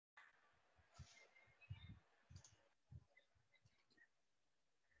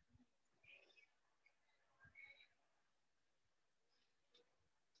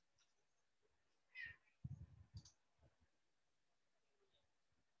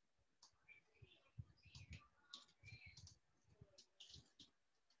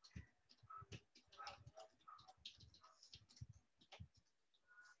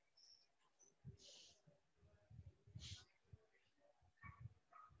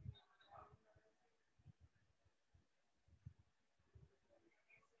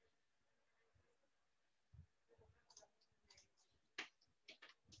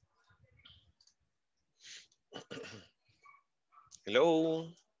Hello.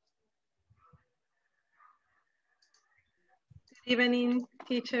 Good evening,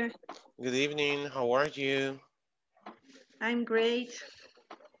 teacher. Good evening. How are you? I'm great.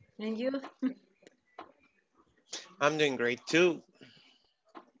 And you? I'm doing great too.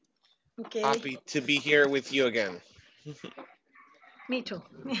 Okay. Happy to be here with you again. Me too.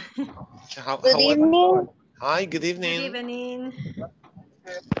 Good evening. Hi, good Good evening. evening.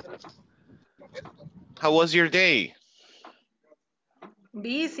 How was your day?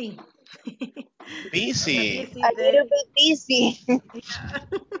 Busy. Busy. A Busy little day. bit busy. Yeah.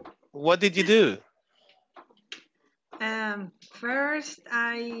 What did you do? First,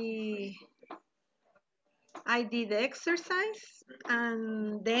 I did exercise,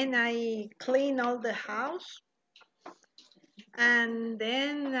 and then I cleaned all the house, and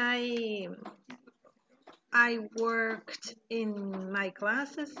then I worked in my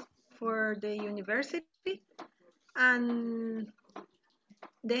classes for the university, and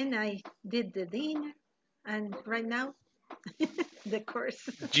then I did the dinner, and right now the course.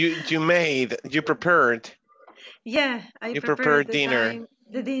 You prepared. Yeah, I You prepared prepared dinner.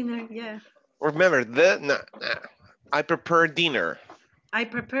 the dinner. Yeah, Remember, I prepared dinner. I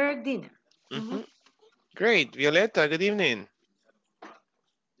prepared dinner. Mhm. hmm Great. Violeta, good evening.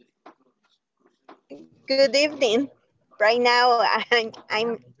 Good evening. Right now,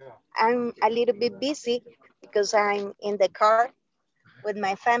 I'm a little bit busy because I'm in the car with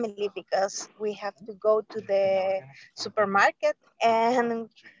my family because we have to go to the supermarket and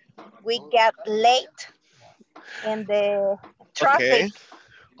we get late in the traffic. Okay.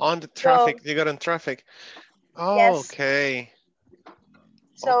 On the So traffic. You got on traffic. Oh, yes, okay.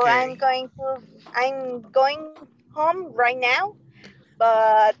 so Okay. I'm going home right now,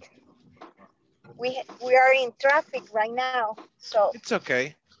 but we are in traffic right now. So It's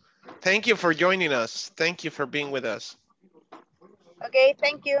okay. Thank you for joining us. Thank you for being with us. okay,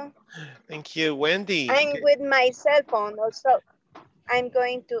 thank you. Thank you, Wendy. I'm with my cell phone also. I'm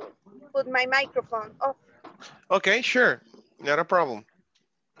going to put my microphone off. Okay, sure. Not a problem.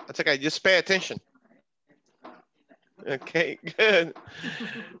 That's okay. Just pay attention. Okay, good.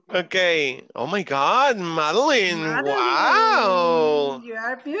 Okay. Oh my God, Madeline. Wow. Madeline, you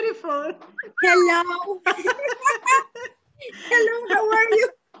are beautiful. Hello. Hello, how are you?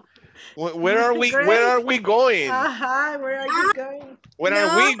 Where are we? Where Great. are we going? Where are you going? Where are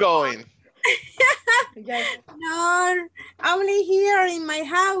No, we going? Yes. no, only here in my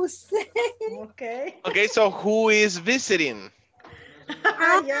house. Okay. Okay, so who is visiting?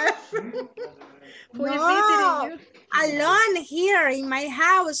 Ah, Yes. Who is visiting no, you? alone here in my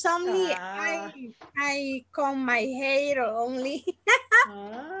house. Only Ah. I comb my hair only.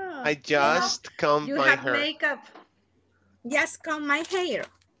 I You have just combed my hair makeup. Just comb my hair.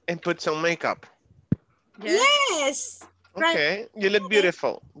 and put some makeup. Yes. Yes. Right. Okay, you look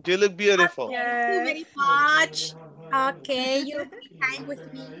beautiful. You look beautiful. Thank you Yes. very much. Okay, you'll be kind with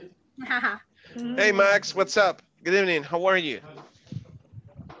me. Hey, Max, what's up? Good evening. How are you?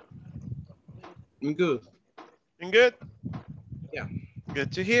 I'm good. You good? Yeah.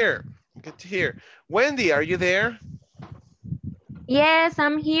 Good to hear. Good to hear. Wendy, are you there? Yes,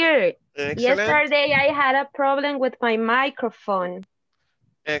 I'm here. Excellent. Yesterday I had a problem with my microphone,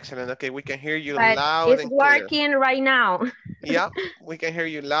 Excellent. Okay, we can hear you but loud it's and clear. working right now. Yeah, we can hear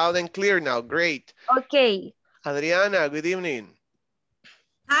you loud and clear now. Great. Okay. Adriana, good evening.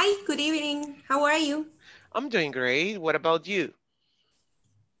 Hi, good evening. How are you? I'm doing great. What about you?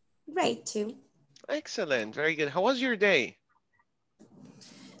 Great too. Excellent. Very good. How was your day?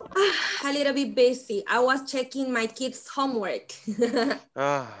 A little bit busy. I was checking my kids' homework.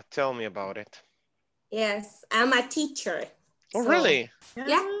 Tell me about it. Yes, I'm a teacher. Oh, So, really?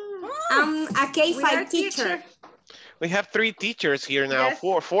 yeah, I'm a K5 teacher. We have 3 teachers here now. Yes.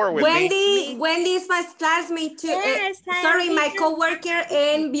 Four with me. Wendy is my classmate too. Yes, Sorry, my teacher. coworker,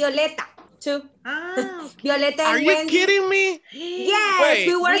 and Violeta too. Okay. Violeta Are and you Wendy. kidding me? Yes, Wait,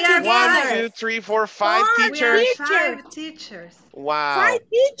 we work are 1, together. 2, 3, 4, 5 Four We are teachers. 5 teachers. Wow. 5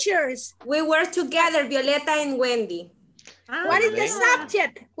 teachers. We work together, Violeta and Wendy. What is the Amazing.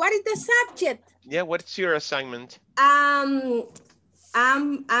 subject? What is the subject? Yeah, what's your assignment?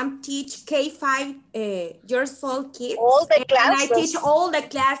 I'm teach K5 years old kids. All the And I teach classes. all the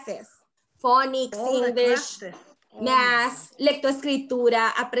classes. Phonics, All the English, classes. math,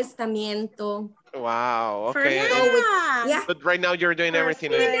 lectoescritura, aprestamiento. Wow, okay. Yeah. Yeah. But right now you're doing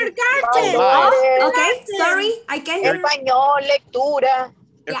everything Kindergarten. online. Okay, sorry, I can hear. Español, lectura.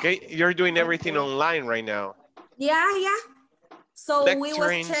 Okay, you're doing everything online right now. Yeah. So we was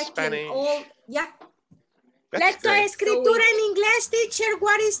Lecturing checking Spanish. all, yeah. Lector great. escritura en inglés, teacher.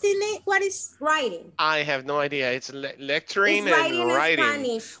 What is the name? What is Writing. I have no idea. It's lecturing It's and writing in writing.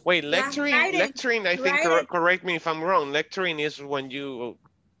 Spanish. Wait, Yeah. lecturing, I think, Writing. correct me if I'm wrong. Lecturing is when you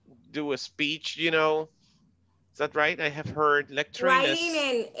do a speech, you know. Is that right? I have heard lecturing Writing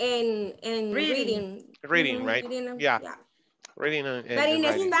as and reading. reading, right? Reading, Yeah, yeah. reading and But in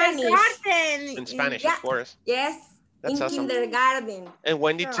writing. Spanish. In Spanish, Yeah. of course. Yes. That's in awesome. kindergarten. And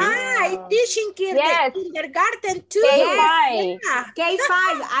Wendy too? I teach in Yes. kindergarten too. K5. Yeah. K5.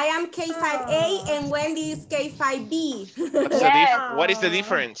 I am K5A and Wendy is K5B. Yes. What is the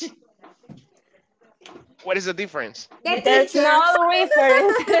difference? What is the difference? The There's teacher. no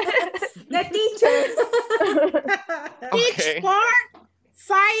reference. The teacher. Okay. Teach 4,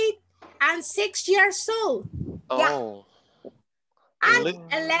 5, and 6 years old. Oh.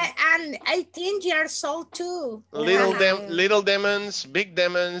 And 18 years old too. Little demons, big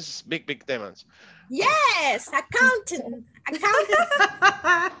demons, big demons. Yes, accountant.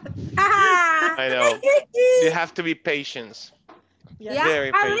 I know. You have to be patient. Yeah.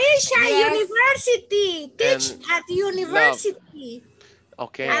 Very patient. Alicia, Yes. university. Teach And at university.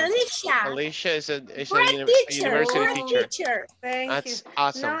 Okay. Alicia. Alicia is a Great teacher. university Great teacher. teacher. Thank That's you.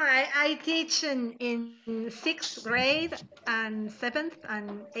 awesome. No, I teach in 6th grade and 7th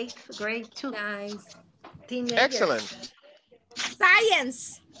and 8th grade too. Nice. Teenagers. Excellent.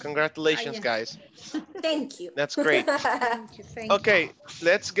 Science. Congratulations, guys. Thank you. That's great. Thank you, thank you. Okay,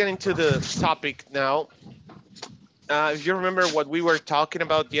 let's get into the topic now. If you remember what we were talking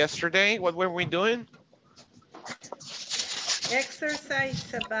about yesterday, what were we doing? Exercise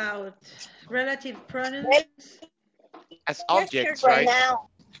about relative pronouns. As objects, Right right? now.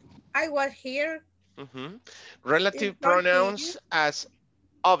 I was here. Relative It's not pronouns as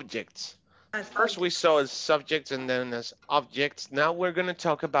objects. As First we saw as subjects and then as objects. Now we're going to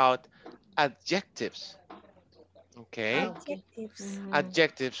talk about adjectives. Okay. Adjectives.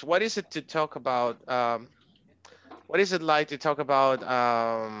 Adjectives. What is it to talk about? What is it like to talk about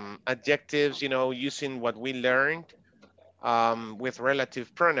adjectives, you know, using what we learned with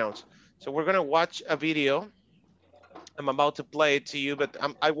relative pronouns? So we're going to watch a video. I'm about to play it to you, but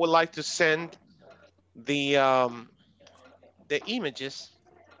I would like to send the images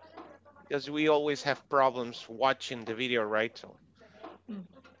because we always have problems watching the video, right? So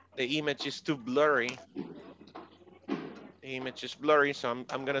the image is too blurry. The image is blurry, so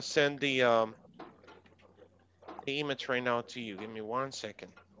I'm gonna send the image right now to you. Give me 1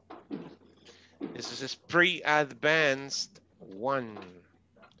 second. This is pre-advanced 1.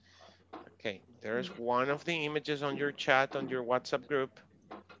 Okay, there's one of the images on your chat, on your WhatsApp group.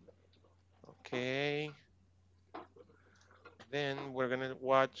 Okay. Then we're gonna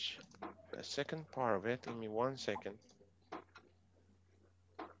watch the second part of it. Give me 1 second.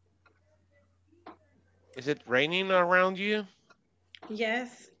 Is it raining around you?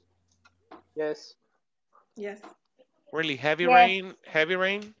 Yes. Yes. Yes. Really heavy Yes. rain? Heavy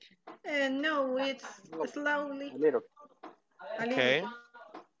rain? No, it's slowly. A little. A little. Okay.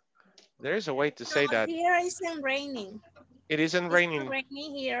 There is a way to say that. Here isn't raining. It isn't It's raining. not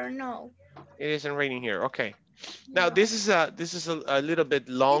raining here, no. It isn't raining here. Okay. Now this is a little bit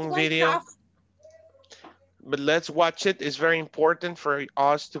long It went video, off. but let's watch it. It's very important for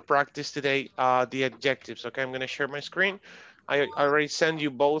us to practice today the adjectives. Okay, I'm going to share my screen. I already sent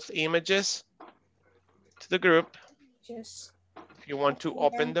you both images to the group. Just If you want to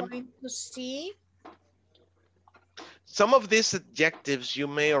open them. going to see. Some of these adjectives, you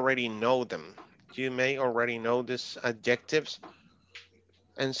may already know them. You may already know these adjectives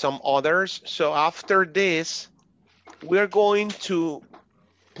and some others. So after this, we're going to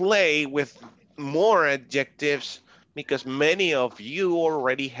play with more adjectives because many of you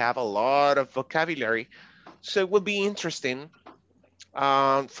already have a lot of vocabulary. So it would be interesting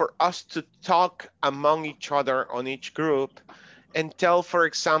for us to talk among each other on each group and tell, for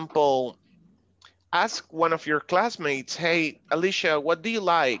example, ask one of your classmates, hey, Alicia, what do you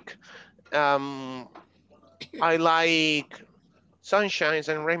like? I like sunshines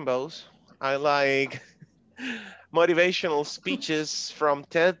and rainbows. I like motivational speeches from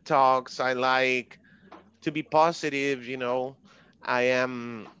TED Talks. I like to be positive, you know. I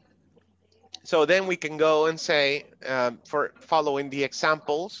am. So then we can go and say, for following the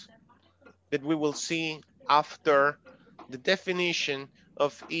examples that we will see after the definition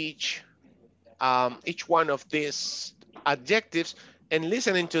of each one of these adjectives and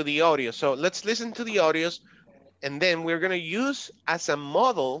listening to the audio. So let's listen to the audios, and then we're going to use as a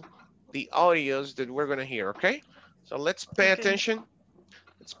model the audios that we're going to hear, okay? So let's pay attention.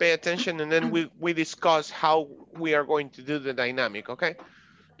 Let's pay attention, and then we discuss how we are going to do the dynamic, okay?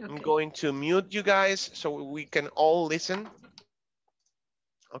 I'm Okay. going to mute you guys so we can all listen.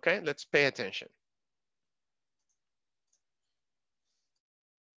 Okay, let's pay attention.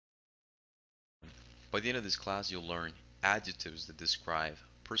 By the end of this class, you'll learn adjectives that describe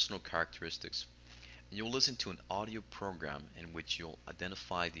personal characteristics. And you'll listen to an audio program in which you'll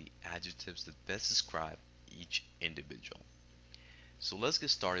identify the adjectives that best describe each individual. So let's get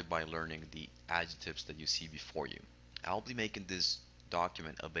started by learning the adjectives that you see before you. I'll be making this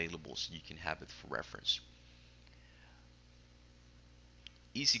document available so you can have it for reference.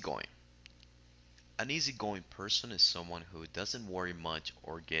 Easygoing. An easygoing person is someone who doesn't worry much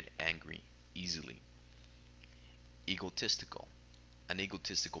or get angry easily. Egotistical. An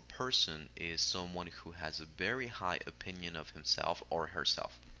egotistical person is someone who has a very high opinion of himself or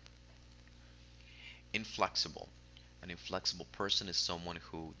herself. Inflexible. An inflexible person is someone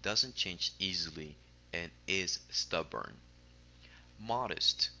who doesn't change easily and is stubborn.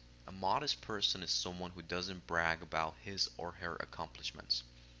 Modest. A modest person is someone who doesn't brag about his or her accomplishments.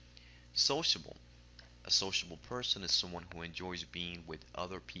 Sociable. A sociable person is someone who enjoys being with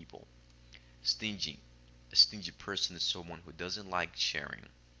other people. Stingy. A stingy person is someone who doesn't like sharing.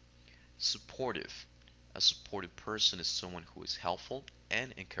 Supportive. A supportive person is someone who is helpful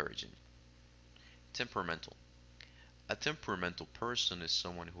and encouraging. Temperamental. A temperamental person is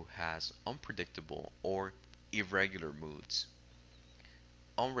someone who has unpredictable or irregular moods.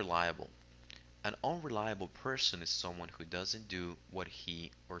 Unreliable. An unreliable person is someone who doesn't do what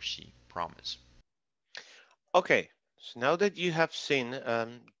he or she promised. Okay, so now that you have seen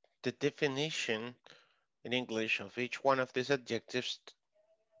the definition in English of each one of these adjectives,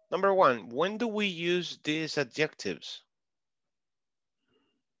 number one, when do we use these adjectives?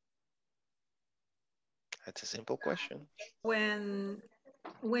 That's a simple question. When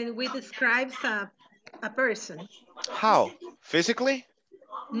when we describes a person. How? Physically?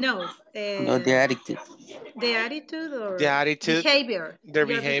 No, No, the adjective. the attitude The or attitude, behavior. their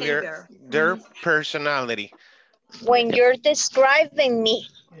Your behavior, behavior. their personality. When you're describing me,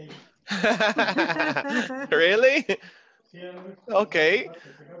 Really? Okay,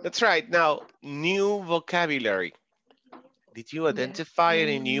 that's right. Now, new vocabulary. Did you Yes. identify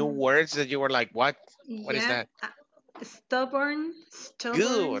any new words that you were like, what? What is Yes. that? Stubborn. Stubborn.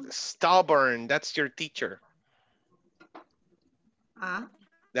 Good. Stubborn. That's your teacher. Ah.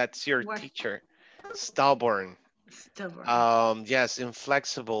 That's your What? teacher. Stubborn. Stubborn. Yes,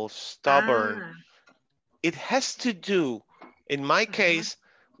 inflexible, stubborn. Ah. It has to do, in my Uh-huh. case,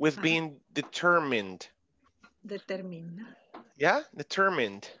 with Uh-huh. being determined. Determined. Yeah,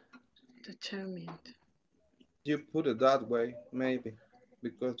 determined. Determined. You put it that way, maybe,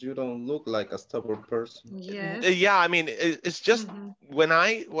 because you don't look like a stubborn person. Yes. Yeah, I mean, it's just Mhm. when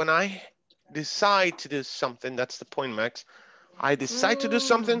I decide to do something, that's the point, Max. I decide to do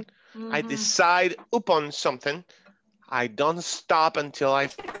something, I Mhm. decide upon something, I don't stop until I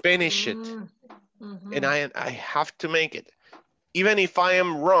finish it. And Mhm. I have to make it. Even if I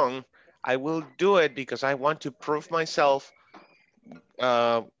am wrong, I will do it because I want to prove myself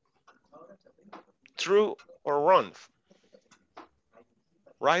uh, true or wrong,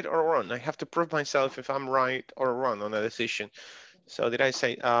 right or wrong. I have to prove myself if I'm right or wrong on a decision. So did I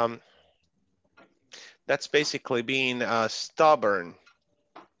say that's basically being stubborn.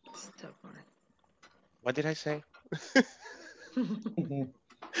 Stubborn. What did I say? Mhm.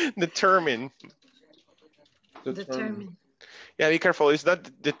 Determined. Determined. Determined. Yeah, be careful. It's not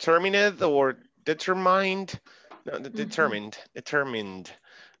determined or determined. No, Mhm. determined. Determined.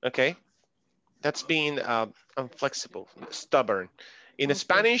 Okay. That's being inflexible, stubborn. In Okay.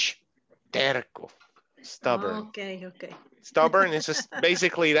 Spanish, terco, stubborn. Okay. Okay. Stubborn is just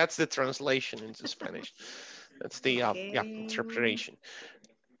basically that's the translation into Spanish. That's the yeah Okay. interpretation.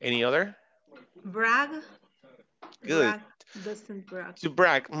 Any other? Brag. Good. Brag. Doesn't brag. To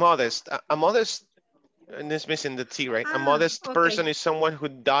brag, modest. A modest, and it's missing the T, right? A Ah. modest Okay. person is someone who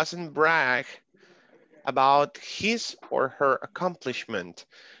doesn't brag about his or her accomplishment.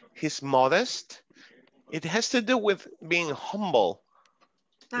 He's modest. It has to do with being humble.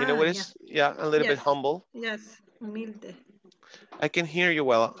 You know Ah. what Yeah. is? Yeah, a little bit Yes. humble. Yes. Humilde. I can hear you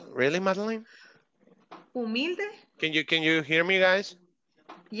well. Really, Madeline? Humilde. Can you hear me, guys?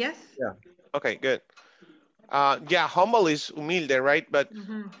 Yes. Yeah, Okay, good. Yeah, humble is humilde, right? But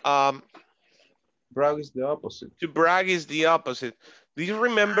Mhm. um, brag is the opposite. to brag is the opposite. Do you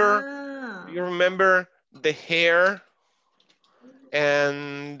remember? Do Ah. you remember the hare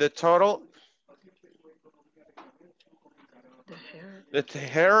and the turtle? The hair. The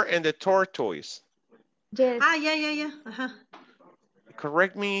hare and the tortoise. Yes. Ah. Yeah. Yeah. Yeah. Uh-huh.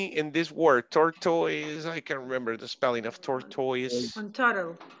 correct me in this word, tortoise. I can remember the spelling of tortoise. On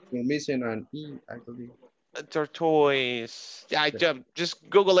total. You're missing an E, I believe. Tortoise. Yeah, Yeah. just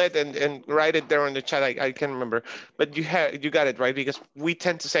Google it and write it there in the chat. I can remember, but you got it right because we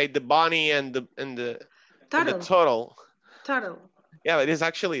tend to say the bunny and the Total. turtle. Total. Yeah, it is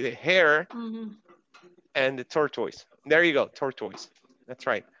actually the hare and the tortoise. There you go, tortoise. That's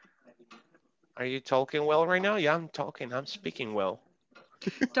right. Are you talking well right now? Yeah, I'm talking. I'm speaking well.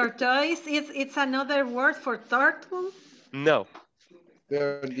 Tortoise it's another word for turtle. No,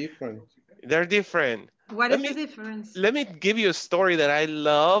 They're different. they're different. What Let is the me difference? let me give you a story that I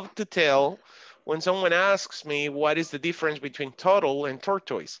love to tell when someone asks me what is the difference between turtle and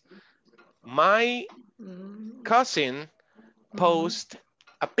tortoise. My cousin post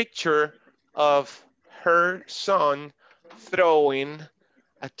a picture of her son throwing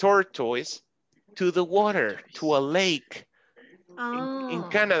a tortoise to the water, to a lake in Oh.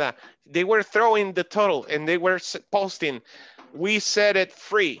 Canada. They were throwing the turtle and they were posting, we set it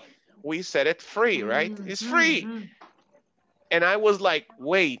free. We set it free, right? It's free. And I was like,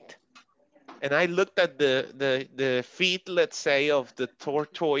 wait. And I looked at the feet, let's say, of the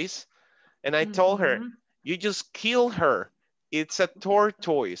tortoise, and I told her, you just killed her. It's a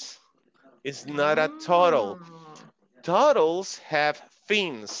tortoise. It's not a turtle. Turtles have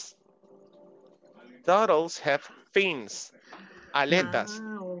fins. Turtles have fins. Aletas.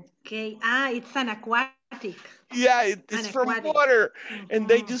 Okay. It's an aquatic. Yeah, it's from aquatic. water. And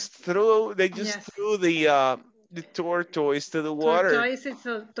they just threw the tortoise to the water. Tortoise is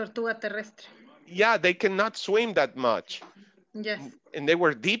a tortuga terrestre. Yeah, they cannot swim that much. Yes. And they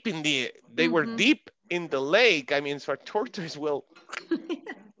were deep in the lake. I mean, so a tortoise will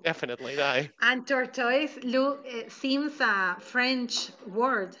definitely die. And tortoise seems a French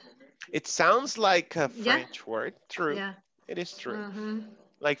word. It sounds like a Yeah. French word. True. Yeah. It is true.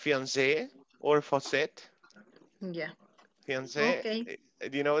 Like fiancé or faucette. Yeah. Fiancé. Okay.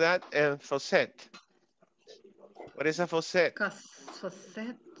 Do you know that? And faucette. What is a faucette?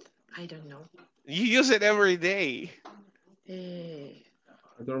 Faucette. I don't know. You use it every day. I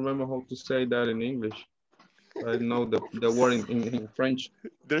don't remember how to say that in English. I know the word in French.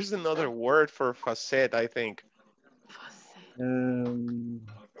 There's another word for faucette, I think.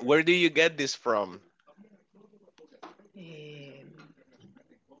 Where do you get this from?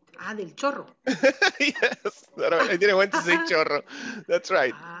 Del chorro. Yes, I didn't want to say chorro. That's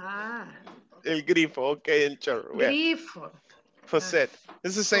right. El grifo, okay, el chorro. Grifo. Faucette.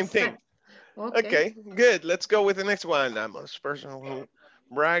 It's the same thing. Okay, good. Let's go with the next one. I'm a person who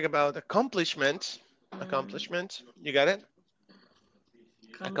brag about accomplishments. Accomplishments. You got it?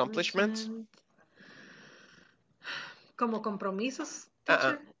 Accomplishments. Como compromisos,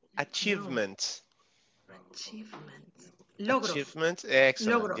 teacher? Achievements. Achievements. Logros. Achievements.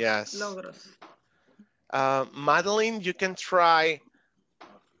 Excellent. Logros. Yes. Logros. Madeline, you can try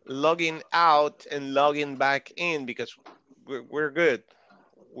logging out and logging back in because we're good.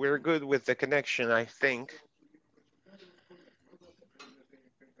 We're good with the connection, I think.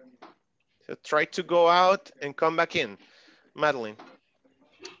 So try to go out and come back in, Madeline.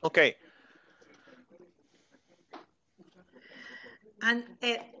 Okay. And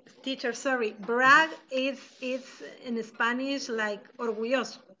teacher, sorry, brag is in Spanish like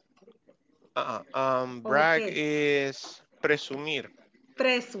orgulloso. Brag is presumir.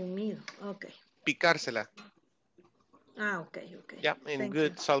 Presumir, okay. Picársela. Okay. Yeah, in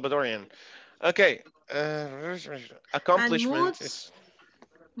good Salvadorian. Okay. Accomplishment is...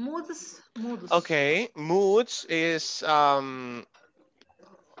 Moods. Okay, moods is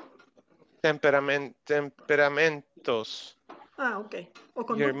temperamentos. Okay.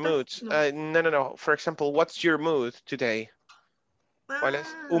 Your moods. No. For example, what's your mood today? ¿Cuál es?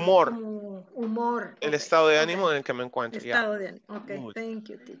 Humor. Humor. El estado de ánimo en el que me encuentro. Estado de ánimo. Okay, mood. Thank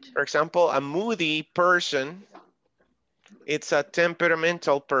you, teacher. For example, a moody person, it's a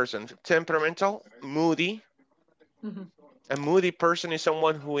temperamental person. Temperamental, moody. A moody person is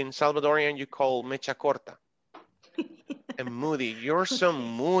someone who in Salvadorian you call mecha corta. And moody, you're so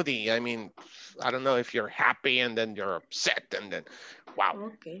moody. I mean, I don't know if you're happy and then you're upset and then, wow.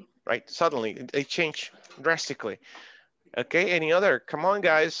 Okay. Right, suddenly they change drastically. Okay, any other? Come on,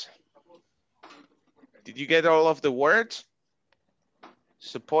 guys. Did you get all of the words?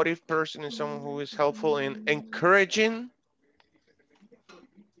 Supportive person is someone who is helpful in encouraging.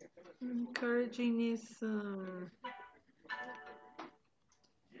 Encouraging is...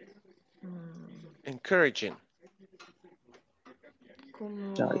 Encouraging.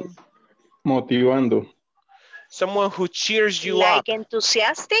 Motivando. Someone who cheers you like up.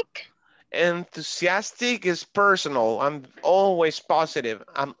 Enthusiastic? Enthusiastic is personal. I'm always positive.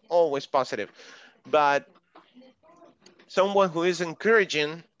 I'm always positive. But someone who is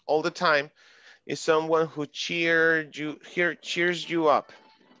encouraging all the time is someone who cheers you up.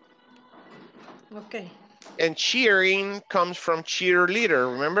 Okay. And cheering comes from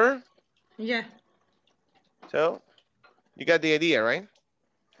cheerleader, remember? Yeah. So you got the idea, right?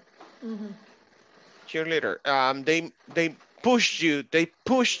 Mm-hmm. Cheerleader. They pushed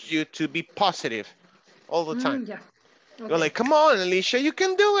you to be positive all the time. Yeah. You're Okay. like, come on, Alicia, you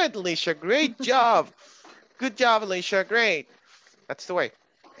can do it, Alicia. Great job. Good job, Alicia. Great. That's the way.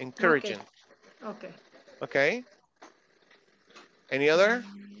 Encouraging. Okay. Okay. Any other?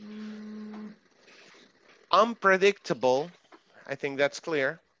 Unpredictable. I think that's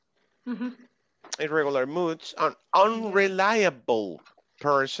clear. Mm-hmm. Irregular moods. An unreliable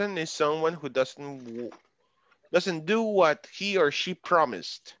person is someone who doesn't do what he or she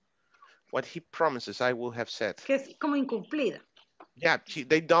promised. What he promises, I will have said. Que es como incumplida. Yeah,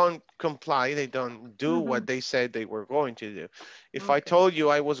 they don't comply. They don't do what they said they were going to do. If I told you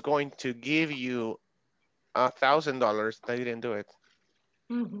I was going to give you $1,000, they didn't do it.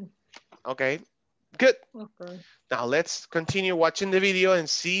 Okay, good. Okay. Now let's continue watching the video and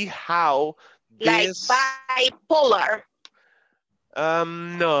see how this... Like bipolar.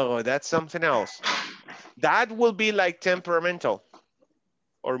 No, that's something else. That will be like temperamental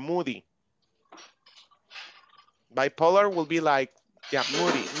or moody. Bipolar will be like, yeah,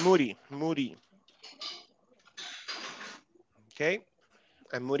 moody. Okay,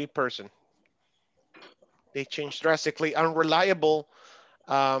 a moody person. They change drastically. Unreliable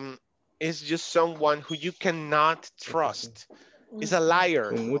is just someone who you cannot trust. Is a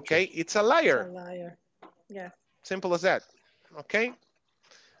liar, okay? It's a liar. It's a liar. Yeah. Simple as that, okay?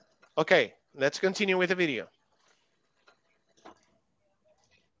 Okay, let's continue with the video.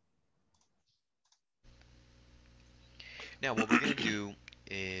 Now, what we're going to do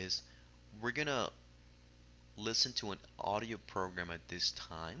is we're going to listen to an audio program at this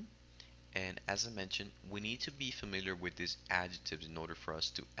time. And as I mentioned, we need to be familiar with these adjectives in order for us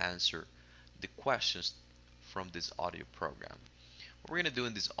to answer the questions from this audio program. What we're going to do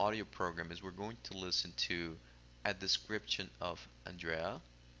in this audio program is we're going to listen to a description of Andrea,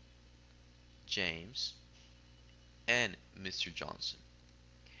 James, and Mr. Johnson.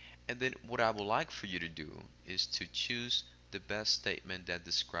 And then what I would like for you to do is to choose the best statement that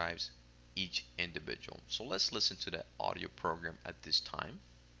describes each individual. So let's listen to that audio program at this time.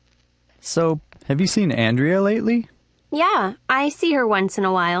 So, have you seen Andrea lately? Yeah, I see her once in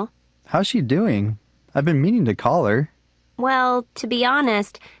a while. How's she doing? I've been meaning to call her. Well, to be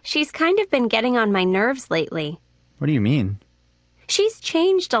honest, she's kind of been getting on my nerves lately. What do you mean? She's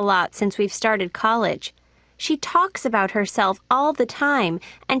changed a lot since we've started college. She talks about herself all the time,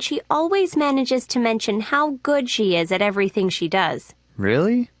 and she always manages to mention how good she is at everything she does.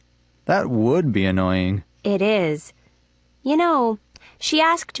 Really? That would be annoying. It is. You know, she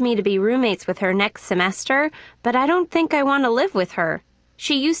asked me to be roommates with her next semester, but I don't think I want to live with her.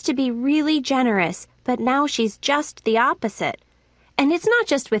 She used to be really generous, but now she's just the opposite. And it's not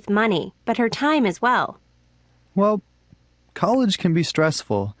just with money, but her time as well. Well, college can be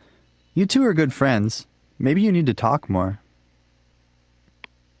stressful. You two are good friends. Maybe you need to talk more.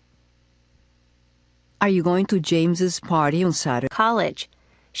 Are you going to James's party on Saturday? College.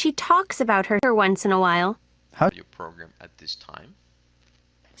 She talks about her once in a while. How your program at this time?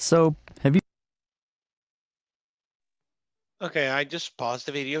 So, have you... Okay, I just paused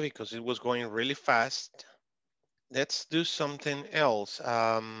the video because it was going really fast. Let's do something else.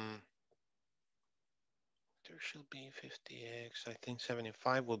 There should be 50x. I think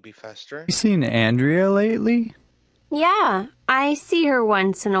 75 will be faster. You seen Andrea lately? Yeah, I see her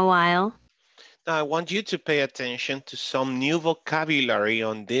once in a while. Now, I want you to pay attention to some new vocabulary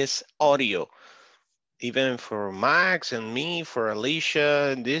on this audio. Even for Max and me, for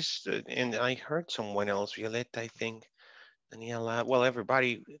Alicia, and I heard someone else, Violetta, I think, Daniela. Well,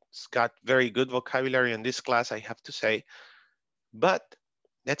 everybody's got very good vocabulary in this class, I have to say. But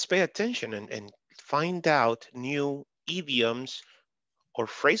let's pay attention and find out new idioms or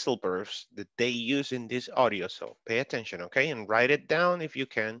phrasal verbs that they use in this audio. So pay attention, okay? And write it down if you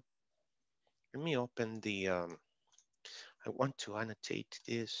can. Let me open the, I want to annotate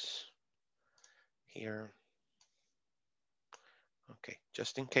this here. Okay,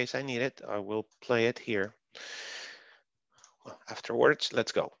 just in case I need it, I will play it here. Well, afterwards,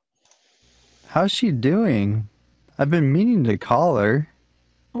 let's go. How's she doing? I've been meaning to call her.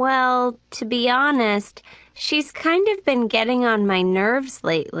 Well, to be honest, she's kind of been getting on my nerves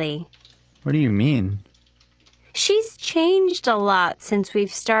lately. What do you mean? She's changed a lot since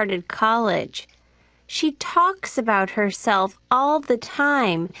we've started college. She talks about herself all the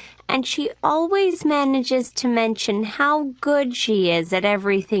time, and she always manages to mention how good she is at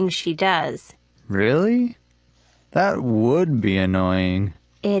everything she does. Really? That would be annoying.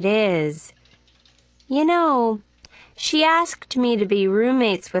 It is. You know, she asked me to be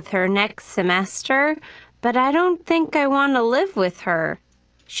roommates with her next semester, but I don't think I want to live with her.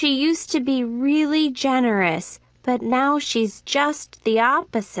 She used to be really generous, but now she's just the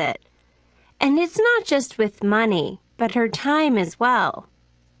opposite. And it's not just with money, but her time as well.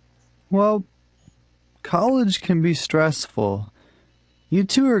 Well, college can be stressful. You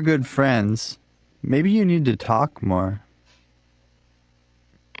two are good friends. Maybe you need to talk more.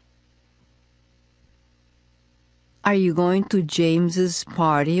 Are you going to James's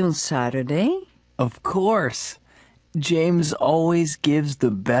party on Saturday? Of course. James always gives the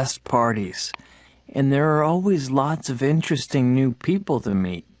best parties, and there are always lots of interesting new people to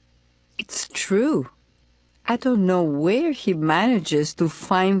meet. It's true. I don't know where he manages to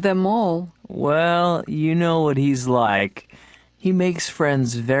find them all. Well, you know what he's like. He makes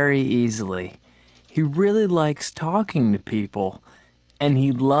friends very easily. He really likes talking to people, and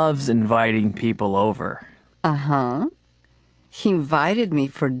he loves inviting people over. Uh-huh. He invited me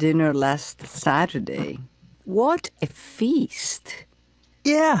for dinner last Saturday. What a feast!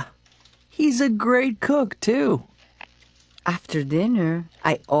 Yeah, he's a great cook, too. After dinner,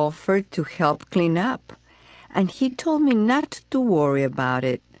 I offered to help clean up, and he told me not to worry about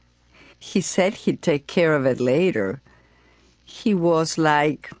it. He said he'd take care of it later. He was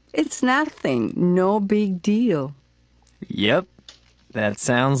like, it's nothing, no big deal. Yep, that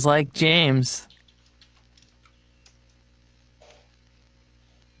sounds like James.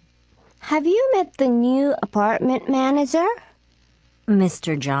 Have you met the new apartment manager?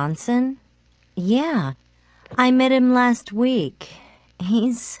 Mr. Johnson? Yeah, I met him last week.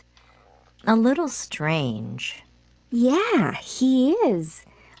 He's a little strange. Yeah, he is.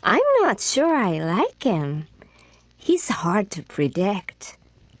 I'm not sure I like him. He's hard to predict.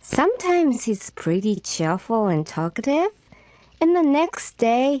 Sometimes he's pretty cheerful and talkative, and the next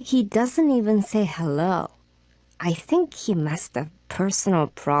day he doesn't even say hello. I think he must have personal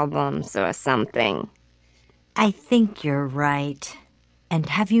problems or something. I think you're right. And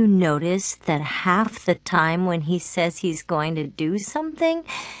have you noticed that half the time when he says he's going to do something,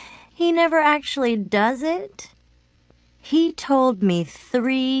 he never actually does it? He told me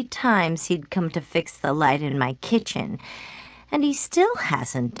 3 times he'd come to fix the light in my kitchen, and he still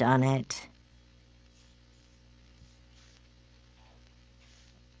hasn't done it.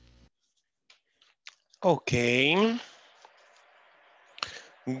 Okay.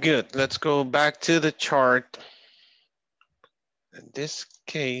 Good. Let's go back to the chart. In this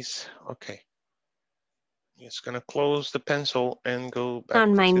case, okay. Just gonna close the pencil and go back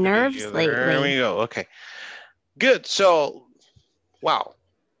On my to the nerves video. There lately. we go. Okay. Good. So, wow.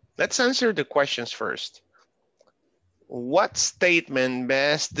 Let's answer the questions first. What statement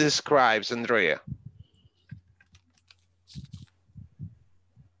best describes Andrea?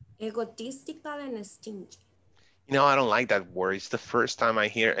 Egotistical and stingy. You know, I don't like that word. It's the first time I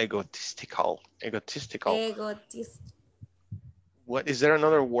hear egotistical. Egotistical. Egotist. What is there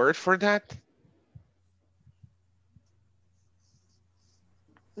another word for that?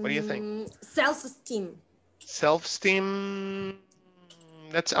 What do you think? Self-esteem. Self-esteem.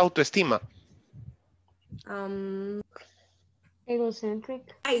 That's autoestima. Egocentric.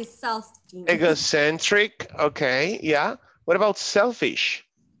 I self-esteem. Egocentric. Okay. Yeah. What about selfish?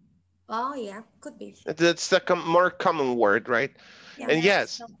 Oh, yeah, could be. That's the more common word, right? Yeah. And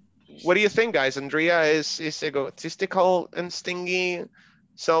yes. What do you think, guys? Andrea is egotistical and stingy,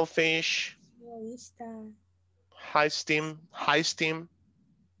 selfish, high esteem.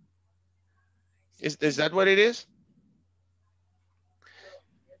 Is that what it is?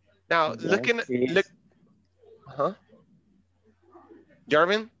 Now, Yes, huh?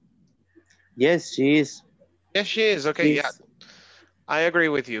 Jarvin? yes, she is. Yes, she is. Okay, yeah. I agree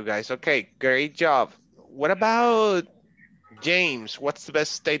with you guys. Okay, great job. What about James? What's the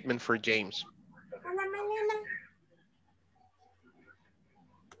best statement for James? Hola, Malena.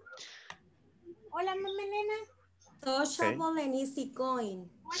 Hola, Malena. Sociable and easygoing.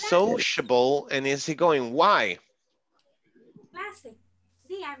 Sociable and easygoing. Why? Clase.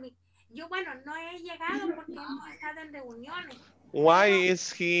 Dígame. Yo, bueno, no he llegado porque hemos estado en reuniones. Why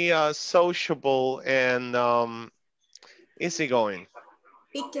is he sociable and easygoing?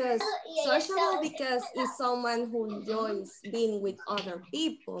 Because sociable because is someone who enjoys being with other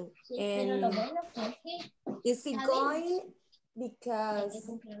people, and easygoing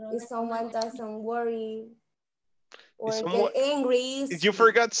because if someone doesn't worry or Someone, get angry you easily.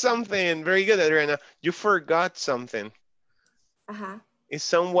 forgot something. Very good, Adriana. You forgot something. Is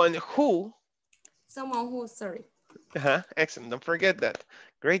someone who. Someone who, sorry. Excellent. Don't forget that.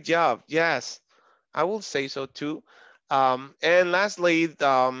 Great job. Yes, I will say so too. And lastly,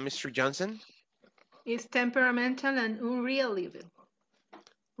 Mr. Johnson. Is temperamental and unreliable.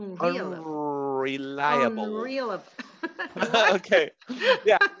 Unreliable. Unreliable. Okay.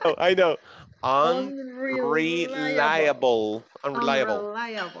 Yeah, I know. Unreliable. Unreliable.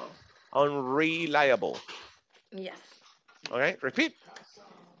 Unreliable. Unreliable. Yes. Okay, repeat.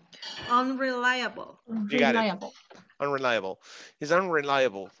 Unreliable. You got it. Unreliable. He's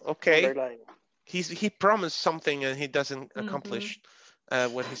unreliable. Okay. Unreliable. He promised something and he doesn't accomplish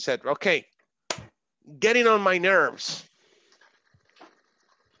what he said. Okay. Getting on my nerves.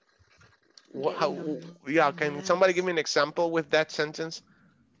 Yeah, can somebody give me an example with that sentence?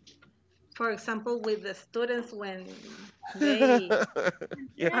 For example, with the students when they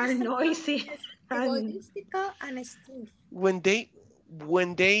are noisy and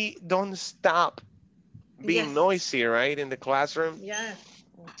when they don't stop being noisy, right, in the classroom. Yes.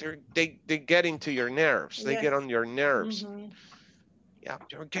 They get into your nerves. They get on your nerves. Yeah,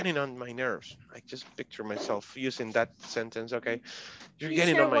 you're getting on my nerves. I just picture myself using that sentence. Okay, you're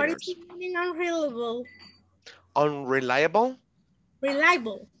getting on my nerves. What is the meaning unreliable? Unreliable.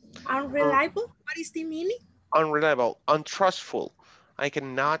 Reliable. Unreliable. What is the meaning? Unreliable. Untrustful. I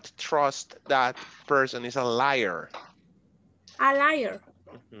cannot trust that person. Is a liar. A liar.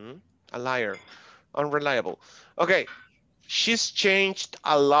 A liar. Unreliable. Okay. She's changed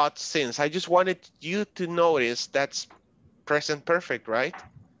a lot since. I just wanted you to notice that's present perfect, right?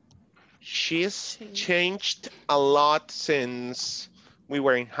 She's changed a lot since we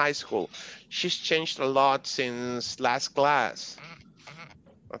were in high school. She's changed a lot since last class.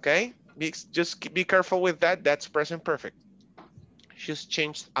 Okay? Just be careful with that. That's present perfect. She's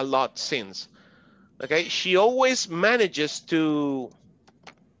changed a lot since. Okay? She always manages to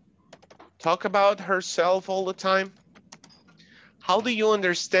talk about herself all the time. How do you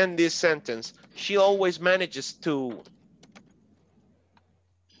understand this sentence? She always manages to.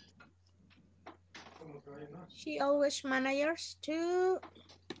 She always manages to.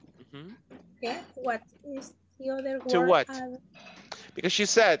 Yeah, what is the other word? To what? Because she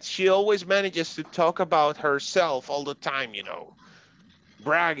said she always manages to talk about herself all the time, you know,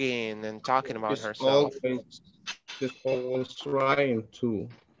 bragging and talking about herself. She's always trying to.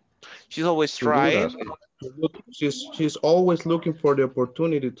 She's always to do that. trying. She's always looking for the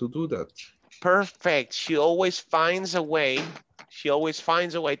opportunity to do that. Perfect. She always finds a way. She always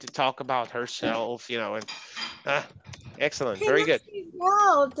finds a way to talk about herself, you know, and excellent. Very good.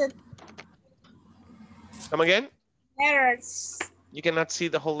 Well, the Come again? letters. You cannot see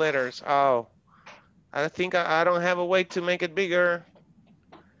the whole letters. Oh, I think I don't have a way to make it bigger,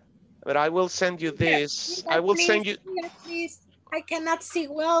 but I will send you this. I will send you. Please. I cannot see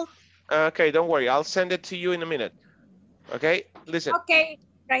well. Okay, don't worry. I'll send it to you in a minute. Okay, listen. Okay,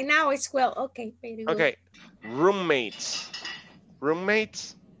 right now it's well. Okay, very good. Okay, roommates.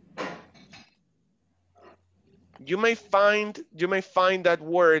 Roommates. You may find that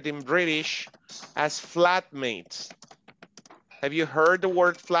word in British as flatmates. Have you heard the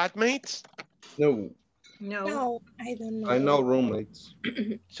word flatmates? No. No, I don't know. I know roommates.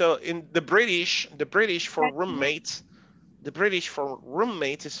 So in the British for roommates, the British for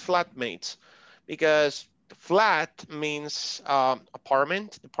roommates is flatmates, because flat means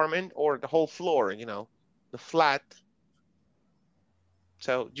apartment, or the whole floor, you know, the flat.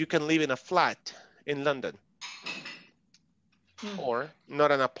 So you can live in a flat in London. Or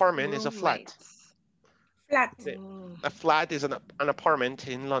not an apartment, is a flat. Flat. A flat is an apartment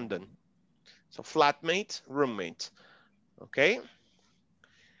in London. So flatmate, roommate. Okay?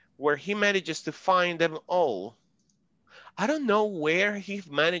 Where he manages to find them all. I don't know where he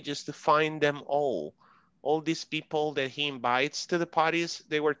manages to find them all. All these people that he invites to the parties,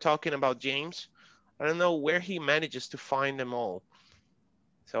 they were talking about James. I don't know where he manages to find them all.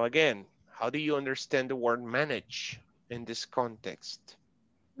 So again, how do you understand the word manage in this context?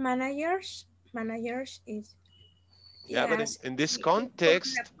 Managers is. Yeah, yes, but in this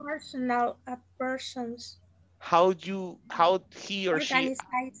context, a person's. How he or she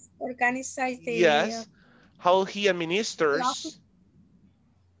organizes the. Yes. How he administers.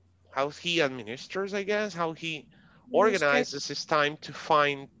 How he administers, I guess. How he organizes his time to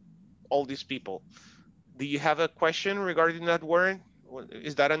find all these people. Do you have a question regarding that word?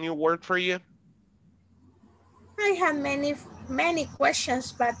 Is that a new word for you? I have many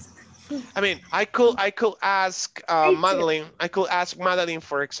questions, but I mean, I could ask Madeline. I could ask Madeline,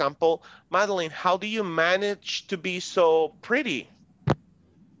 for example, Madeline, how do you manage to be so pretty?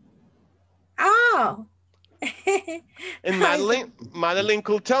 Oh. And Madeline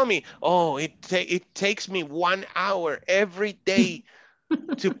could tell me, oh, it takes me 1 hour every day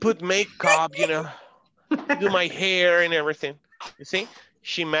to put makeup, you know, do my hair and everything. You see,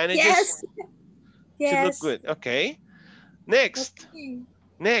 she manages to look good. Okay. Next. Okay.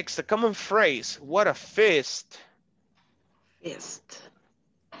 Next, a common phrase. What a fist. Fist.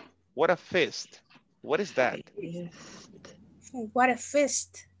 What a fist. What is that? What a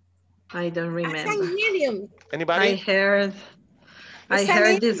fist. I don't remember. Medium. Anybody? I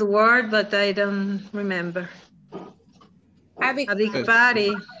heard this word, but I don't remember. A big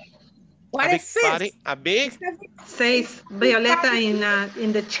party. What a big party? A big? Says Violeta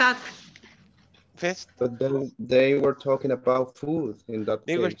in the chat. Fist. But then they were talking about food in that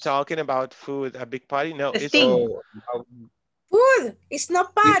They case. were talking about food. A big party? No, it's food. It's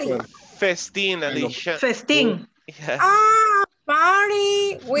not party. Festin, Alicia. Festin. Yeah. Ah,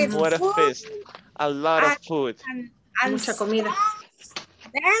 party with what food. A fist. A lot of food. And mucha comida.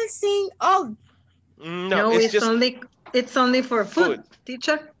 Dancing. Oh. No, it's only for food.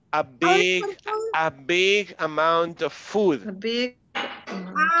 Teacher. A big amount of food. A big.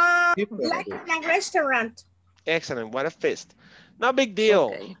 Like in a restaurant. Excellent. What a fist. No big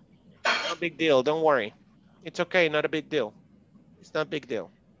deal. Okay. No big deal. Don't worry. It's okay. Not a big deal. It's not a big deal.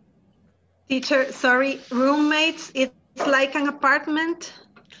 Teacher, sorry. Roommates, it's like an apartment?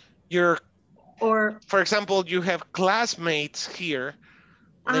 For example, you have classmates here.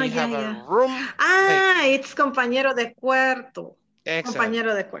 Then you have a room. It's compañero de cuarto. Excellent.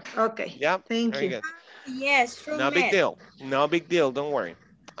 Compañero de cuarto. Okay. Yeah. Thank you. Good. Yes. No big deal. No big deal. Don't worry.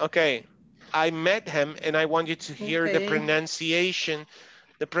 Okay. I met him, and I want you to hear the pronunciation.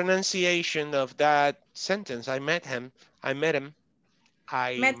 The pronunciation of that sentence. I met him. I met him.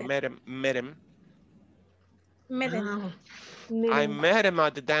 I met him. Met him. I met him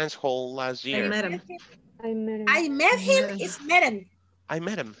at the dance hall last year. I met him. I met him. It's met him. I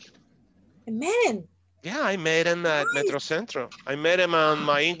met him. I met him. Yeah, I met him at Metro Centro. I met him on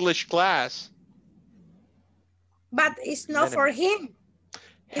my English class. But it's not for him.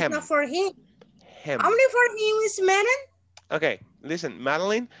 It's not for him. Him. Only for him is met him. Okay, listen,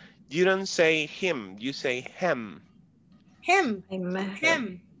 Madeline, you don't say him, you say him. Him.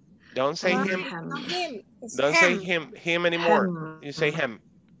 Him. Don't say him. Not him. It's Don't say him anymore. You say him.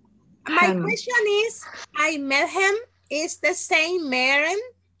 My question is, I met him. Is the same man?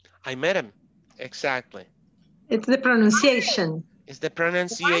 I met him. Exactly. It's the pronunciation. It's the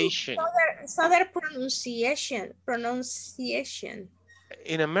pronunciation. So their pronunciation. Pronunciation.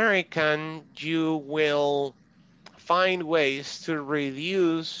 In American, you will find ways to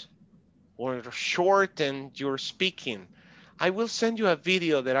reduce or shorten your speaking. I will send you a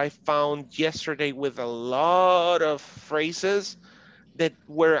video that I found yesterday with a lot of phrases that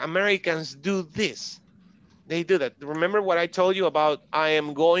where Americans do this. They do that. Remember what I told you about I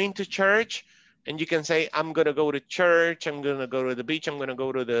am going to church? And you can say, I'm going to go to church, I'm going to go to the beach, I'm going to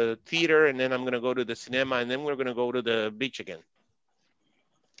go to the theater, and then I'm going to go to the cinema, and then we're going to go to the beach again.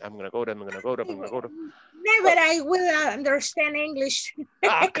 I'm going to go to. Never I will understand English.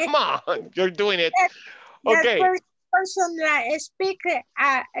 Come on, you're doing it. Okay. That person speak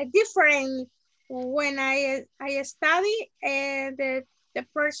different when I study, and the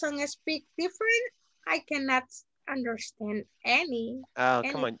person speak different. I cannot understand any.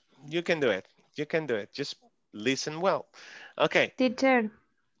 Come on, you can do it. You can do it. Just listen well. Okay. Teacher.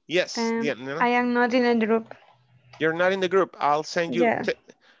 Yes. I am not in the group. You're not in the group. I'll send you. Yeah.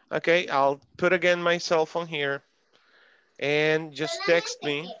 Okay, I'll put again my cell phone here and just text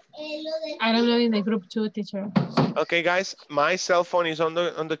me. I don't know in the group too, teacher. Okay, guys, my cell phone is on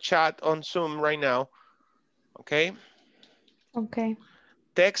the chat on Zoom right now. Okay. Okay.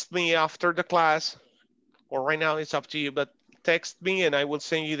 Text me after the class, or right now, it's up to you, but text me and I will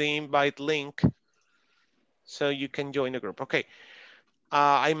send you the invite link so you can join the group. Okay.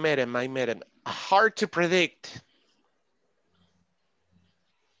 I met him. Hard to predict.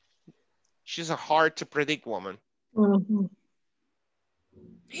 She's a hard to predict woman. Maria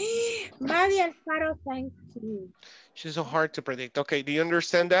Alfaro, thank you. She's so hard to predict. Okay, do you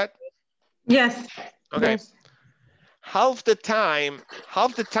understand that? Yes. Okay. Yes. Half the time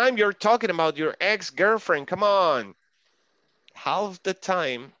you're talking about your ex-girlfriend. Come on. Half the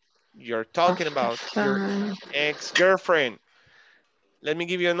time you're talking about your ex-girlfriend. Let me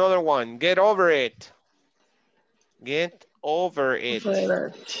give you another one. Get over it. Get over it.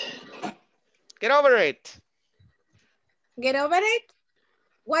 Get over it. Get over it?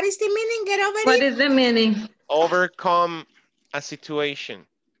 What is the meaning? Get over What it? is the meaning? Overcome a situation.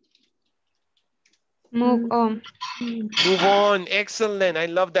 Move on. Move on. Excellent. I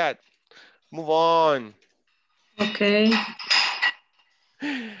love that. Move on. Okay.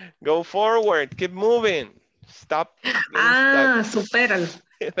 Go forward. Keep moving. Stop getting Ah, stuck. supéralo.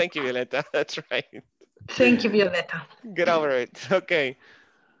 Thank you, Violeta. That's right. Thank you, Violeta. Get over it. Okay.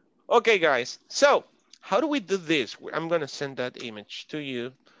 Okay, guys. So, how do we do this? I'm going to send that image to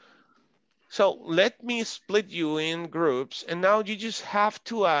you. So, let me split you in groups. And now you just have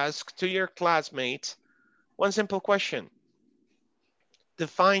to ask to your classmates one simple question.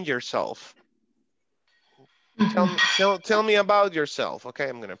 Define yourself. Tell me about yourself. Okay,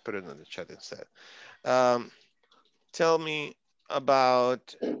 I'm going to put it in the chat instead. Tell me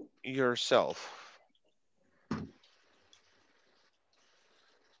about yourself.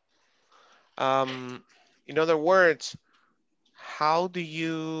 In other words, how do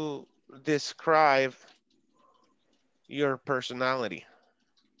you describe your personality?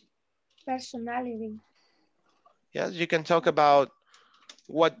 Personality. Yes, you can talk about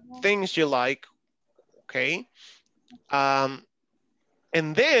what things you like, okay? And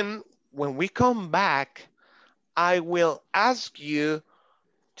then when we come back, I will ask you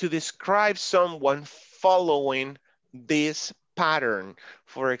to describe someone following this pattern.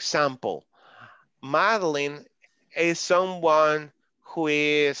 For example, Madeline is someone who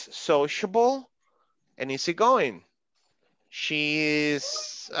is sociable and easygoing. She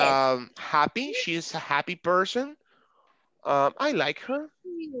is happy. She's a happy person. I like her.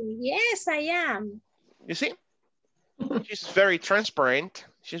 Yes, I am. You see, she's very transparent.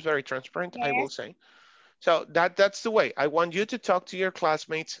 She's very transparent, I will Yes. say. So that's the way. I want you to talk to your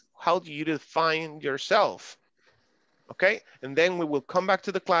classmates. How do you define yourself? Okay, and then we will come back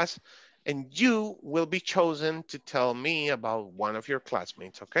to the class and you will be chosen to tell me about one of your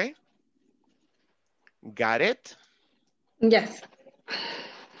classmates, okay? Got it? Yes.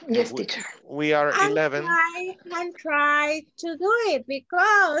 Yes, we, teacher. we are 11. I'm trying to do it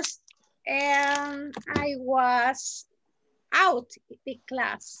because I was out the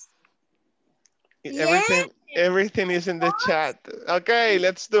class. Everything is in the chat. Okay,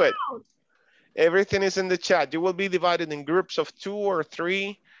 let's do it. Everything is in the chat. You will be divided in groups of 2 or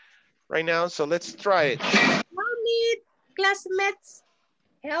 3 right now, so let's try it. Help me, classmates.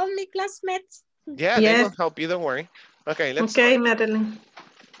 Help me, classmates. Yeah, they will help you, don't worry. Okay, let's Okay, Madeline.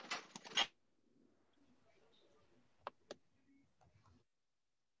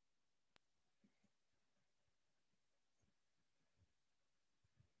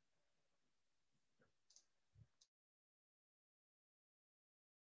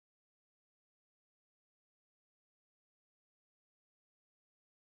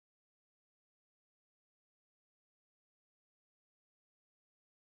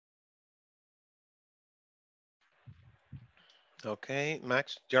 Okay,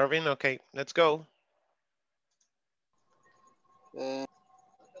 Max, Jarvin, okay, let's go.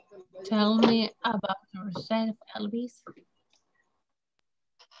 Tell me about yourself, Elvis.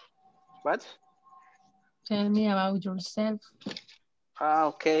 What? Tell me about yourself.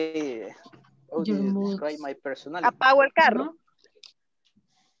 Okay. How do you describe my personality? Apago el carro.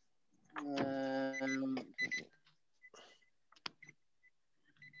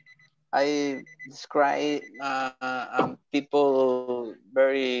 I describe people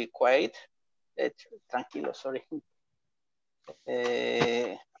very quiet. Tranquilo, sorry.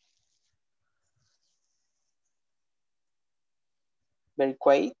 Very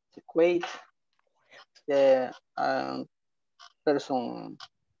quiet. The person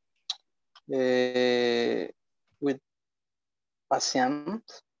with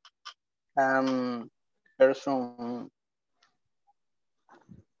patience. Person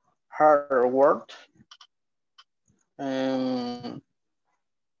hard work.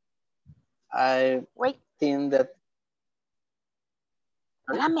 I think that.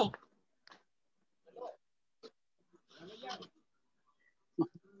 Háblame.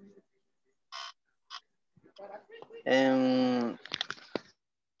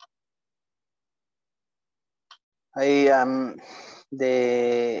 I am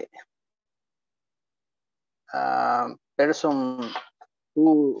the person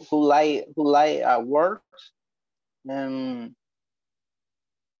who like words.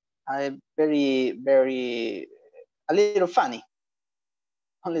 I very a little funny.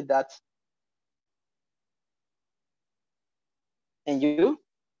 Only that. And you?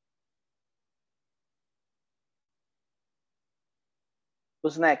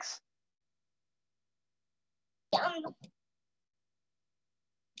 Who's next?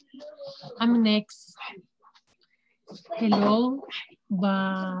 I'm next. Hello,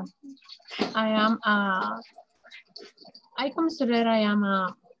 but I consider I am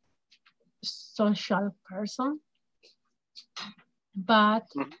a social person, but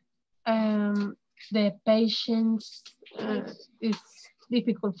the patience is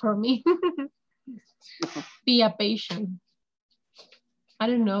difficult for me. Be a patient. I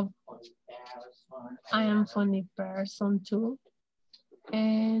don't know. I am funny person too,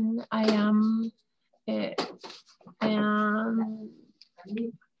 and I am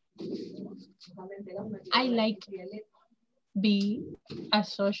I like be a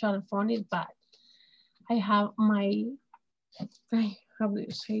social funny, but I have my how do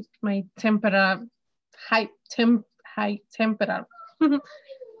you say it? My temper high temper High temporal.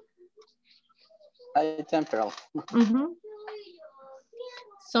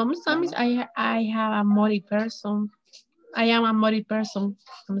 Sometimes I have a moody person. I am a moody person.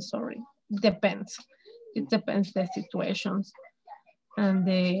 I'm sorry. Depends. It depends the situations and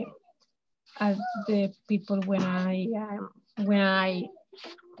the people when I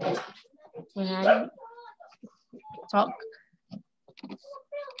talk.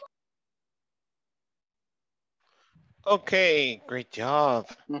 Okay, great job.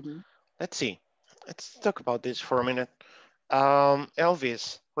 Let's see. Let's talk about this for a minute.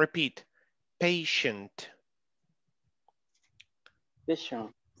 Elvis, repeat. Patient.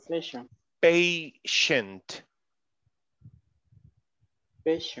 Patient. Patient. Patient.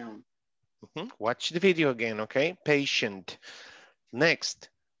 Patient. Watch the video again, okay? Patient. Next,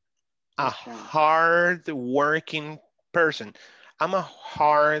 a hard-working person. I'm a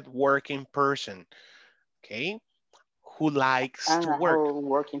hard-working person, okay? Who likes to work.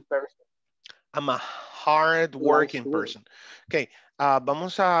 Hard-working person. I'm a hard-working person. Okay,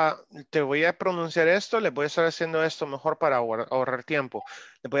 te voy a pronunciar esto, les voy a estar haciendo esto mejor para ahorrar tiempo.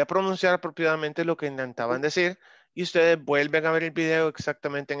 Les voy a pronunciar apropiadamente lo que intentaban decir y ustedes vuelven a ver el video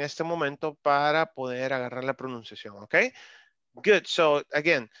exactamente en este momento para poder agarrar la pronunciación, ¿ok? Good, so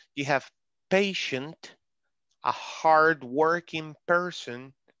again, you have patient, a hard-working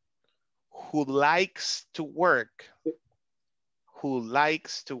person who likes to work, who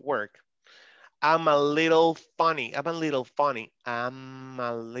likes to work. I'm a little funny. I'm a little funny. I'm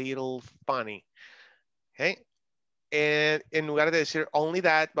a little funny. Okay. And en lugar de decir only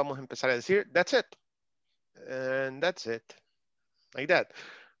that, vamos a empezar a decir that's it. And that's it. Like that.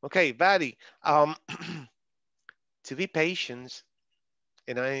 Okay, Buddy. To be patient,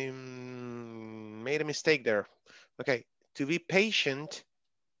 and I made a mistake there. Okay, to be patient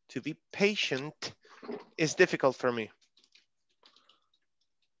is difficult for me.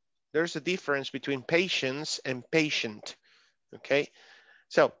 There's a difference between patience and patient, okay?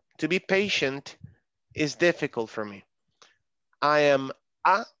 So to be patient is difficult for me. I am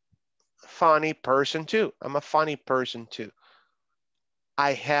a funny person too. I'm a funny person too.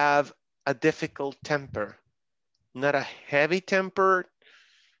 I have a difficult temper, not a heavy temper,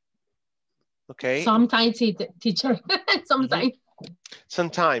 okay? Sometimes, teacher, sometimes.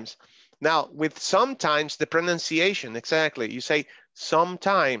 Sometimes. Now, with sometimes, the pronunciation, exactly. You say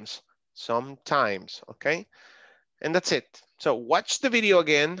sometimes, okay? And that's it. So watch the video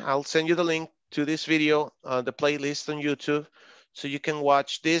again. I'll send you the link to this video, the playlist on YouTube, so you can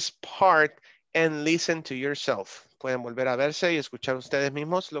watch this part and listen to yourself. Pueden volver a verse y escuchar ustedes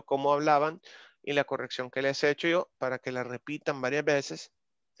mismos lo cómo hablaban y la corrección que les he hecho yo para que la repitan varias veces.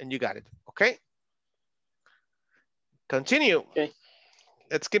 And you got it, okay? Continue. Okay.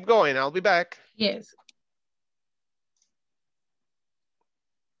 Let's keep going. I'll be back. Yes.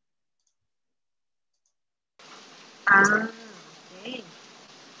 Okay.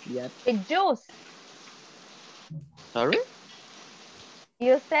 Yep. The juice. Sorry?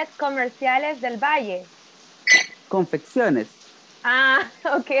 You said comerciales del Valle. Confecciones. Ah,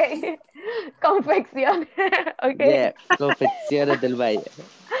 okay. Confección. Okay. Yeah, confecciones del Valle.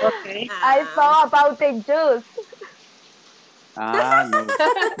 Okay. I saw about the juice. Ah, no.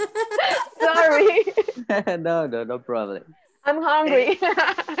 Sorry. No problem. I'm hungry. No,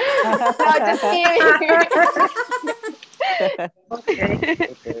 just kidding. Okay.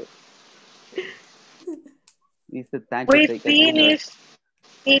 It's the time We to take finished,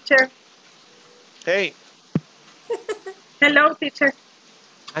 teacher. Hey. Hello, teacher.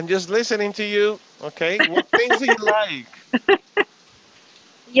 I'm just listening to you. Okay. What things do you like?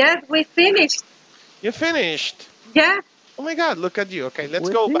 Yes, we finished. You finished? Yeah. Oh my God, look at you. Okay, let's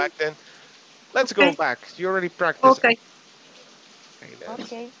go back then. Let's go back. You already practiced. Okay.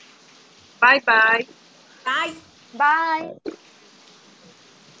 Okay. Bye-bye. Bye. Bye.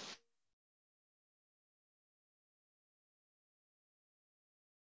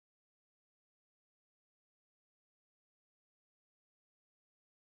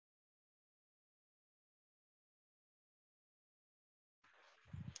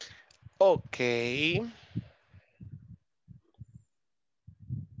 Okay.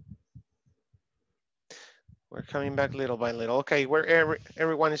 We're coming back little by little. Okay,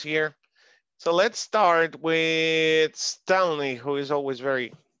 everyone is here. So let's start with Stanley, who is always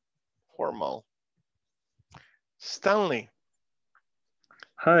very formal. Stanley.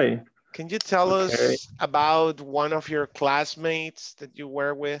 Hi. Can you tell us about one of your classmates that you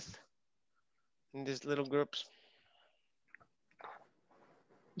were with in these little groups?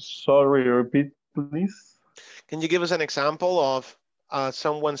 Sorry, repeat, please. Can you give us an example of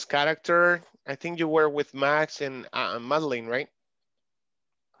someone's character? I think you were with Max and Madeline, right?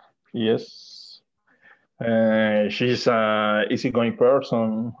 Yes. She's an easygoing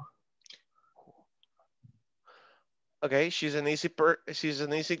person. Okay, she's an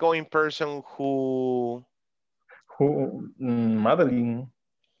easygoing person who Madeline,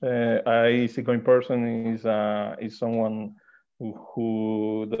 a easygoing person is someone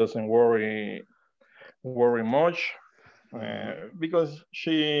who doesn't worry much, because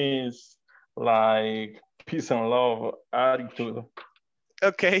she's like peace and love attitude.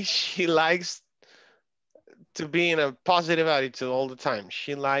 Okay, she likes to be in a positive attitude all the time.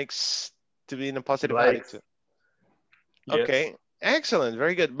 She likes to be in a positive attitude. Yes. Okay, excellent,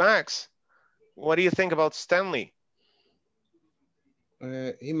 very good. Max, what do you think about Stanley?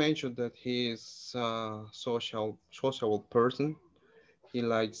 He mentioned that he is a sociable person. He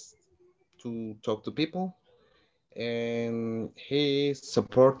likes to talk to people, and he is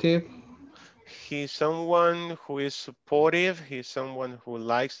supportive. He's someone who is supportive. He's someone who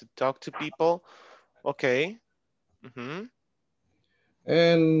likes to talk to people. Okay.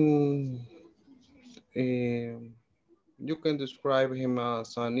 And you can describe him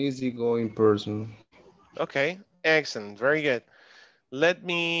as an easygoing person. Okay, excellent, very good. Let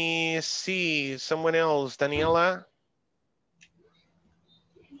me see someone else. Daniela.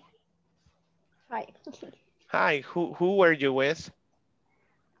 Hi. Hi, who were you with?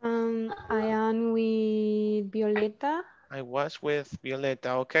 I am with Violeta. I was with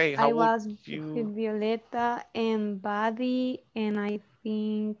Violeta. Okay, I was with Violeta and Buddy, and I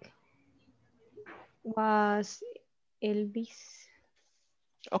think was Elvis.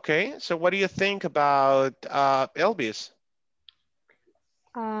 Okay, so what do you think about Elvis?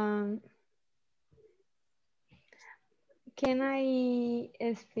 Can I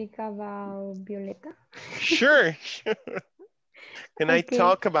speak about Violeta? Sure. Can I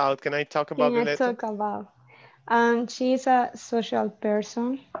talk about Violeta? She's a social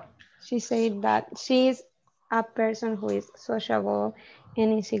person. She said that she's a person who is sociable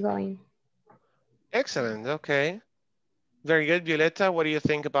and easygoing. Excellent, okay. Very good. Violeta, what do you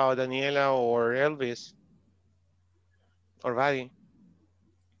think about Daniela or Elvis? Or Buddy?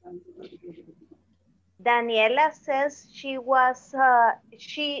 Daniela says she was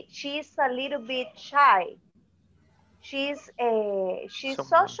she's a little bit shy. She's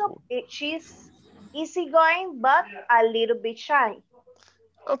social. She's easygoing, but a little bit shy.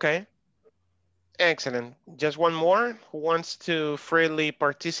 Okay. Excellent. Just one more. Who wants to freely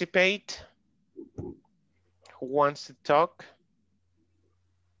participate? Who wants to talk?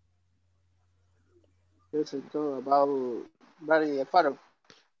 This is about very part.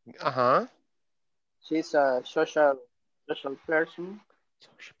 She's a social person.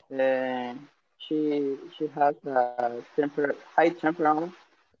 And she has a high temperament.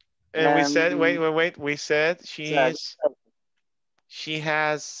 And we said, wait. We said she has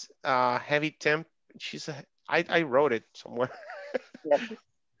heavy temp. I wrote it somewhere.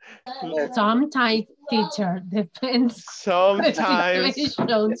 Sometimes, teacher, depends. Sometimes.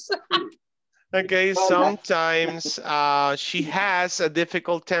 Okay, sometimes she has a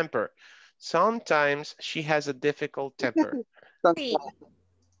difficult temper. Sometimes she has a difficult temper.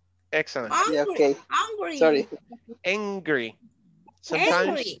 Excellent. Angry. Sorry. Angry.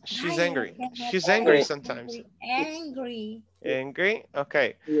 Sometimes she's angry. She's angry sometimes. Angry. Angry?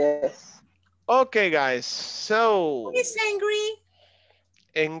 Okay. Yes. Okay, guys. So. Who is angry?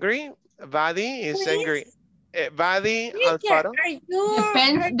 Angry? Vadi is angry. Vadi, Alfaro?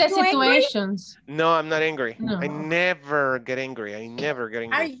 Depends the situations. No, I'm not angry. No. I never get angry. Are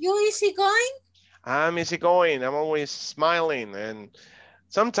you easygoing? I'm easygoing. I'm always smiling. And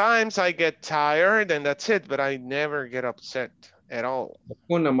sometimes I get tired and that's it, but I never get upset at all.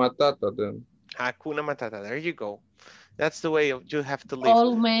 Hakuna Matata then. Hakuna Matata. There you go. That's the way you have to live.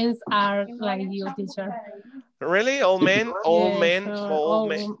 All men are like you, teacher. Really? All men? All men? Sure. All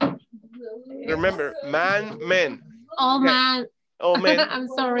men? Remember, men. All okay. men. All men. I'm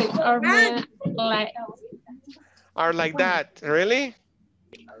sorry. All men are like that. Really?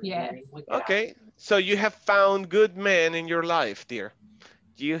 Yes. Okay. So you have found good men in your life, dear.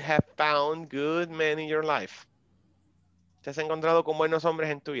 You have found good men in your life. Te has encontrado con buenos hombres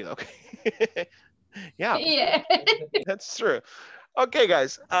en tu vida, okay? Yeah, Yeah. that's true. Okay,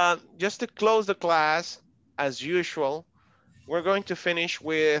 guys, just to close the class, as usual, we're going to finish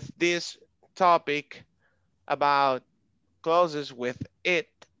with this topic about clauses with it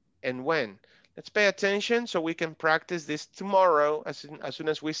and when. Let's pay attention so we can practice this tomorrow as soon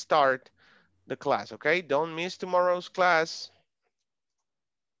as we start the class, okay? Don't miss tomorrow's class.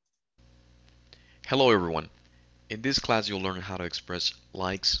 Hello everyone. In this class you'll learn how to express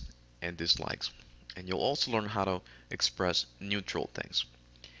likes and dislikes. And you'll also learn how to express neutral things.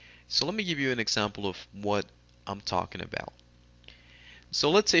 So let me give you an example of what I'm talking about. So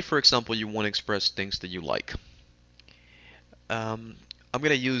let's say for example you want to express things that you like. I'm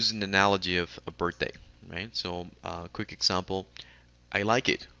going to use an analogy of a birthday, right? So quick example, I like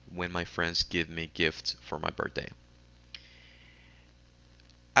it when my friends give me gifts for my birthday.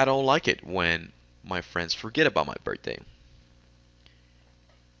 I don't like it when my friends forget about my birthday.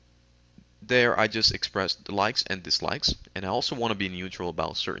 There I just expressed the likes and dislikes, and I also want to be neutral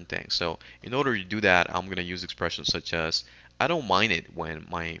about certain things. So in order to do that, I'm going to use expressions such as I don't mind it when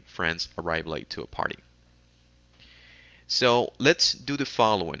my friends arrive late to a party. So let's do the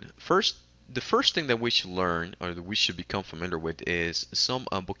following. First, the first thing that we should learn or that we should become familiar with is some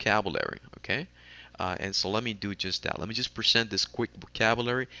vocabulary, okay? And so let me do just that. Let me just present this quick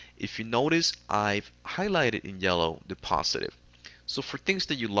vocabulary. If you notice, I've highlighted in yellow the positive. So for things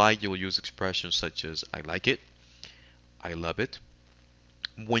that you like, you'll use expressions such as I like it, I love it.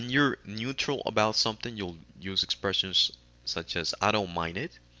 When you're neutral about something, you'll use expressions such as I don't mind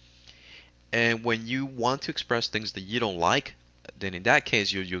it. And when you want to express things that you don't like, then in that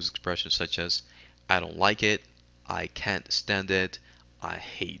case you'll use expressions such as I don't like it, I can't stand it, I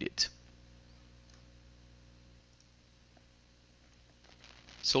hate it.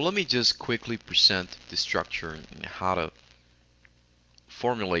 So let me just quickly present the structure and how to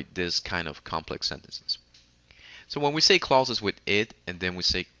formulate this kind of complex sentences. So when we say clauses with it and then we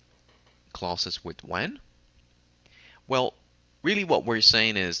say clauses with when, well, really what we're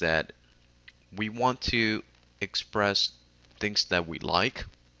saying is that we want to express things that we like,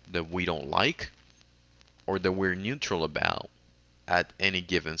 that we don't like, or that we're neutral about at any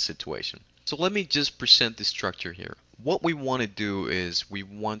given situation. So let me just present the structure here. What we want to do is we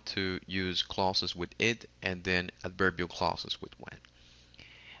want to use clauses with it and then adverbial clauses with when.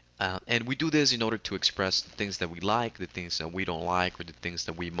 And we do this in order to express the things that we like, the things that we don't like, or the things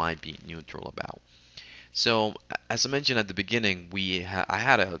that we might be neutral about. So as I mentioned at the beginning, I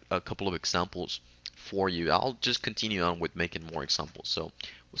had a couple of examples for you. I'll just continue on with making more examples. So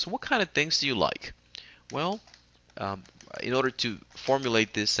what kind of things do you like? Well, in order to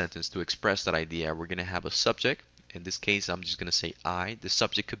formulate this sentence, to express that idea, we're going to have a subject. In this case, I'm just going to say I. The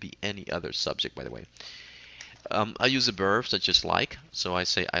subject could be any other subject, by the way. I use a verb such as like, so I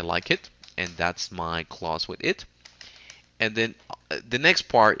say I like it, and that's my clause with it. And then the next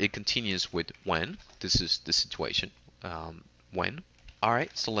part, it continues with when. This is the situation, when. All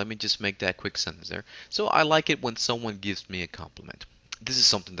right, so let me just make that quick sentence there. So I like it when someone gives me a compliment. This is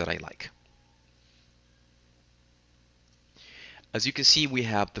something that I like. As you can see, we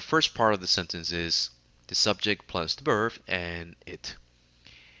have the first part of the sentence is the subject plus the verb and it.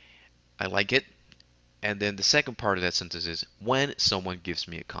 I like it. And then the second part of that sentence is when someone gives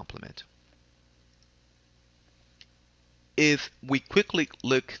me a compliment. If we quickly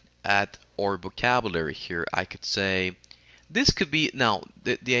look at our vocabulary here, I could say this could be, now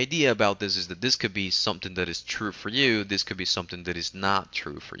the idea about this is that this could be something that is true for you, this could be something that is not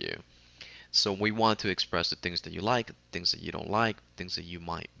true for you. So we want to express the things that you like, things that you don't like, things that you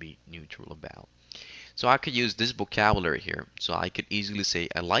might be neutral about. So I could use this vocabulary here. So I could easily say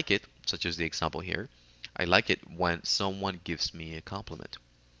I like it, such as the example here. I like it when someone gives me a compliment.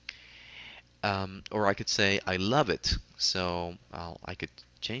 Or I could say I love it. So I could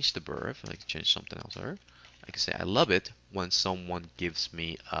change the verb. I could change something else there. I could say I love it when someone gives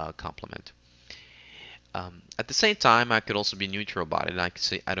me a compliment. At the same time, I could also be neutral about it. I could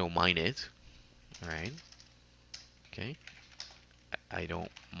say I don't mind it. All right. Okay. I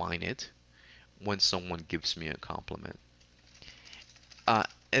don't mind it when someone gives me a compliment.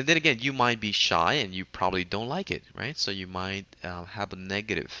 And then again, you might be shy and you probably don't like it, right? So you might have a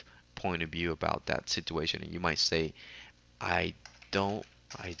negative point of view about that situation, and you might say, I don't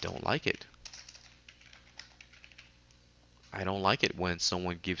like it. I don't like it when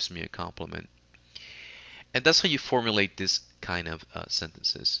someone gives me a compliment. And that's how you formulate this kind of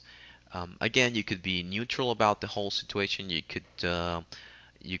sentences. Again, you could be neutral about the whole situation. You could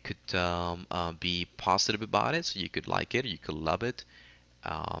be positive about it, so you could like it or you could love it.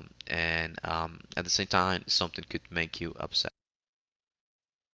 and at the same time, something could make you upset.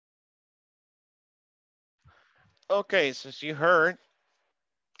 Okay, so as you heard,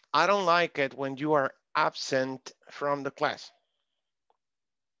 I don't like it when you are absent from the class.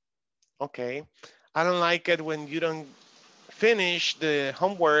 Okay, I don't like it when you don't finish the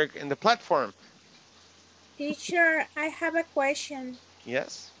homework in the platform. Teacher, I have a question.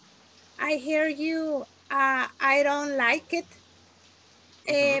 Yes. I hear you, I don't like it,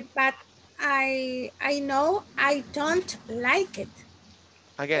 but I know I don't like it.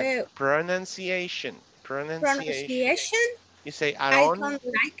 Again, pronunciation. Pronunciation, You say I I don't, don't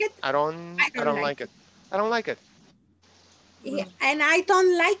like it. I don't, I I don't don't like like it. I don't like it. it. And I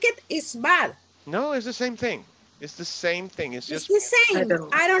don't like it is bad. No, it's the same thing. It's the same thing. It's It's just the same.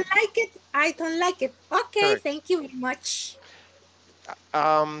 I don't like it. I don't like it. Okay, correct. thank you very much.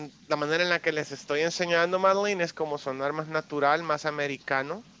 La manera en la que les estoy enseñando, Madeline, es como sonar más natural, más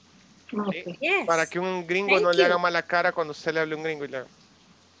americano. ¿Sí? Yes. Para que un gringo no Thank le haga you. mala cara cuando usted le hable a un gringo.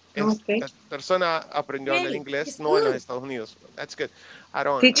 Esta persona aprendió a hablar Hey, inglés, it's no en los good. Estados Unidos. That's good. I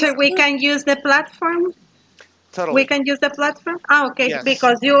don't. Teacher, we can use the platform. Totally. We can use the platform. Ah, okay. Yes.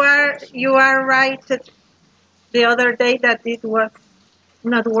 Because you are right. The other day that it was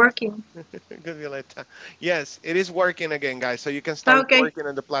not working. Good, Violeta. Yes, it is working again, guys. So you can start working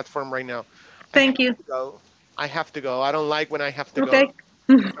on the platform right now. Thank you. I have to go. I don't like when I have to Okay. go.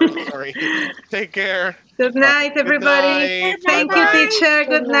 I'm sorry. Take care. Good night, everybody. Good night. Thank you, teacher.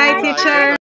 Good night, teacher.